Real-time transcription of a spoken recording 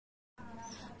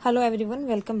Hello everyone,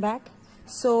 welcome back.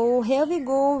 So here we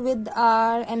go with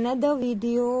our another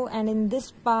video, and in this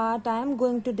part I am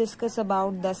going to discuss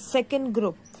about the second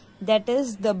group, that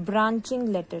is the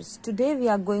branching letters. Today we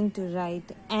are going to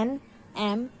write N,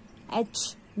 M,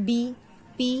 H, B,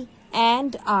 P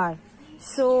and R.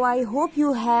 So I hope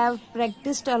you have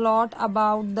practiced a lot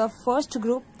about the first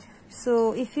group.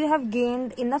 So if you have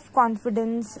gained enough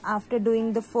confidence after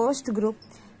doing the first group,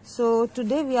 so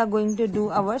today we are going to do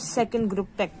our second group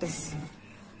practice.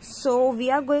 So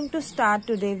we are going to start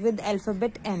today with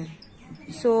alphabet N.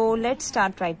 So let's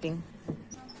start writing.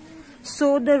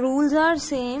 So the rules are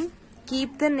same.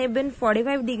 Keep the nib in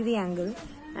 45-degree angle,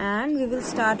 and we will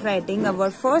start writing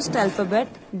our first alphabet,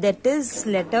 that is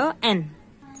letter N.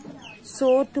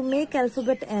 So to make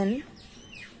alphabet N,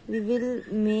 we will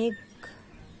make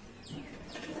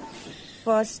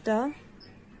first a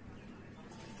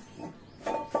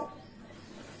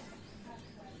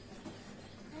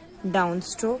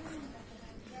downstroke,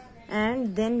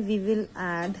 and then we will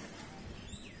add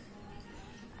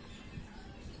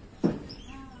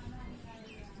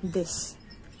this.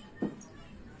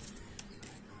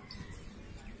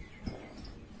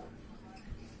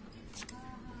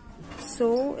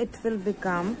 So it will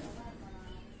become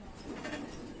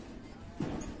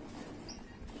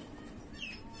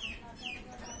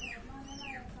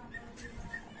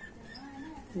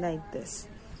like this.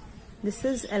 This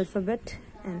is alphabet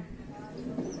N.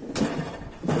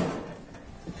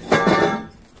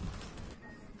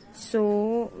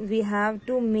 So we have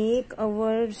to make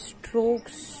our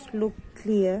strokes look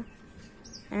clear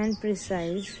and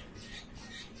precise.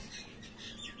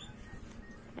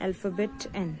 Alphabet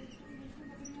N.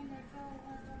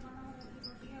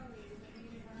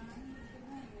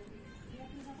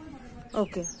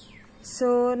 Okay.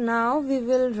 So now we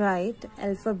will write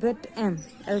alphabet M.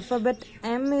 Alphabet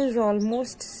M is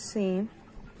almost same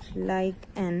like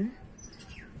N.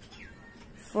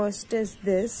 First is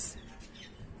this,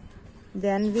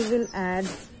 then we will add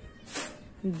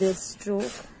this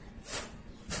stroke,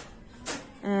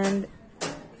 and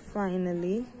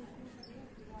finally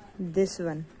this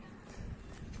one.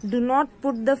 Do not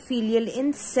put the filial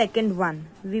in second one.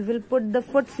 We will put the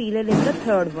foot filial in the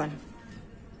third one.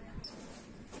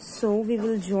 So we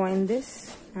will join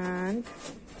this, and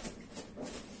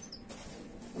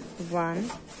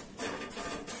 1,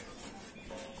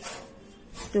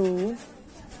 2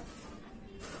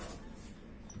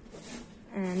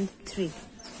 and 3.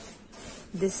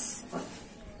 This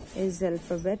is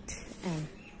alphabet N.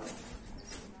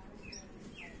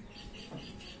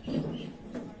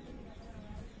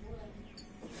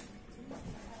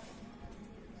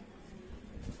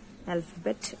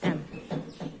 Alphabet M.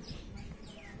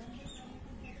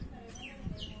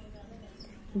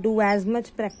 Do as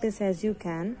much practice as you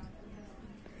can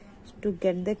to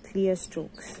get the clear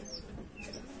strokes.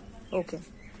 Okay.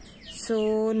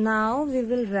 So now we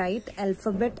will write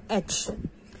alphabet H.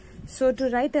 So to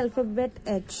write alphabet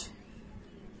H,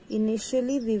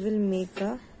 initially we will make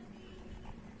a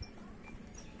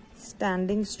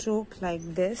standing stroke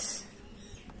like this.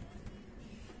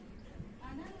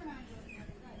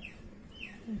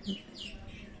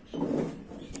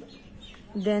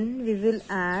 Then we will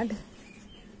add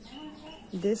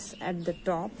this at the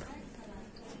top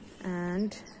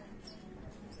and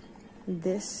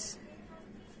this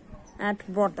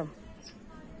at bottom.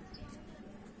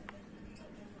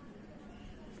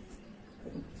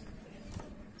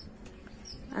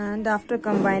 And after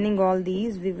combining all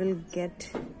these, we will get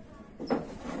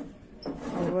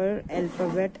our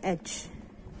alphabet H.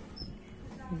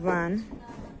 1,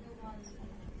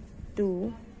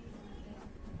 2,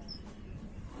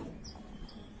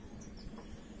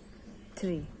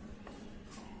 3.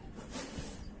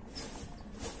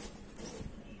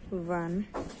 1,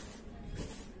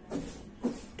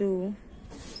 2,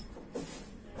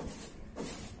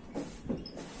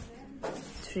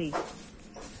 3.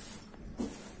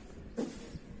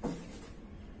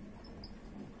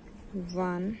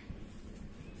 1,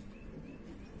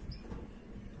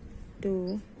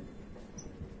 2,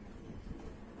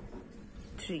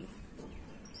 3.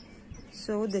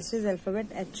 So this is alphabet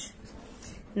H.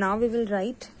 Now we will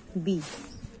write B.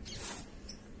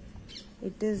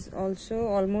 It is also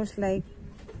almost like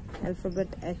alphabet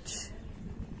H.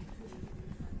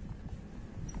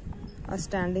 A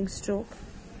standing stroke,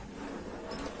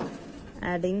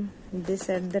 adding this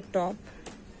at the top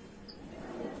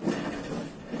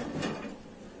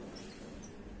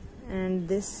and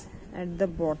this at the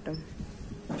bottom.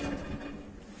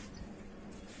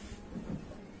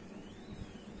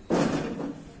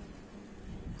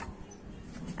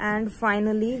 And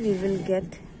finally we will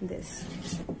get this.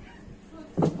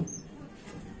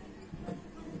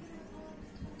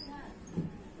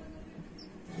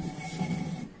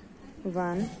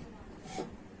 1,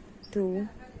 2,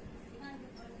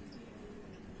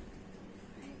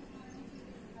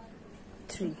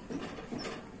 3.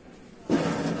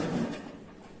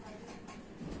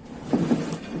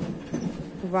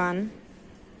 One,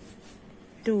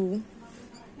 2,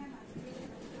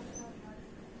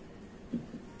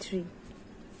 3.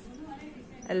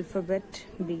 Alphabet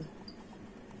B.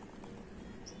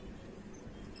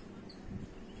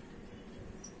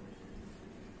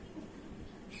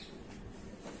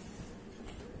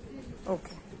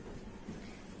 Okay.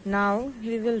 Now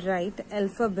we will write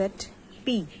alphabet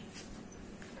P.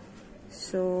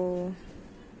 So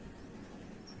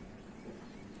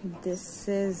this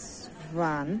is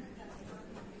 1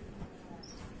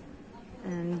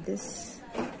 and this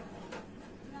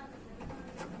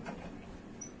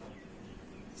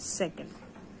second.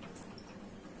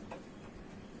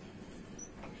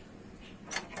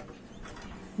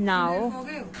 Now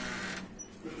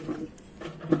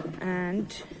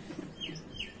and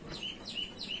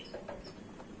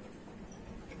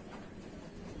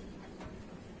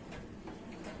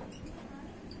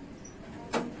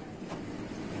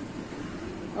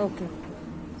okay,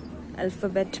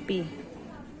 alphabet P.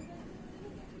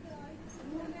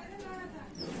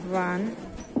 1,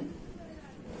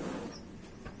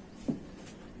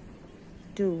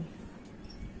 2,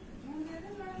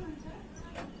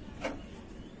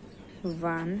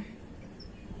 1,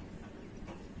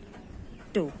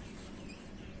 2.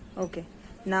 Okay.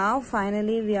 Now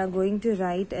finally we are going to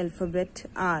write alphabet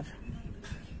R.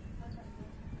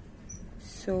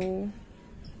 So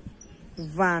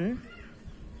 1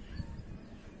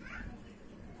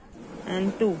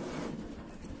 and 2.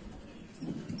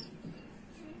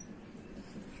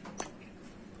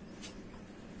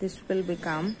 This will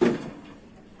become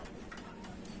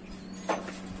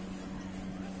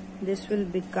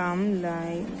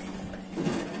like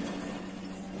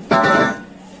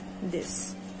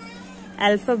this.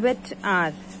 Alphabet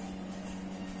R.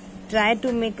 Try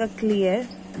to make a clear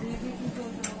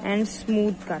and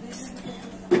smooth cuts.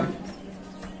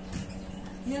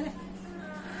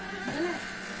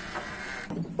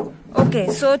 Okay,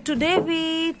 so today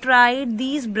we tried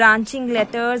these branching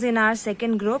letters in our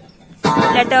second group.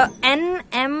 Letter N,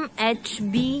 M, H,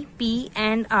 B, P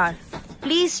and R.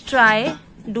 Please try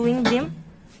doing them.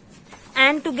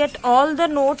 And to get all the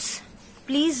notes,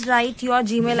 please write your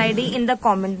Gmail ID in the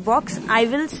comment box. I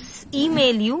will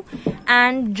email you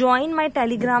and join my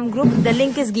Telegram group. The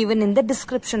link is given in the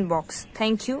description box.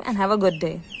 Thank you and have a good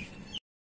day.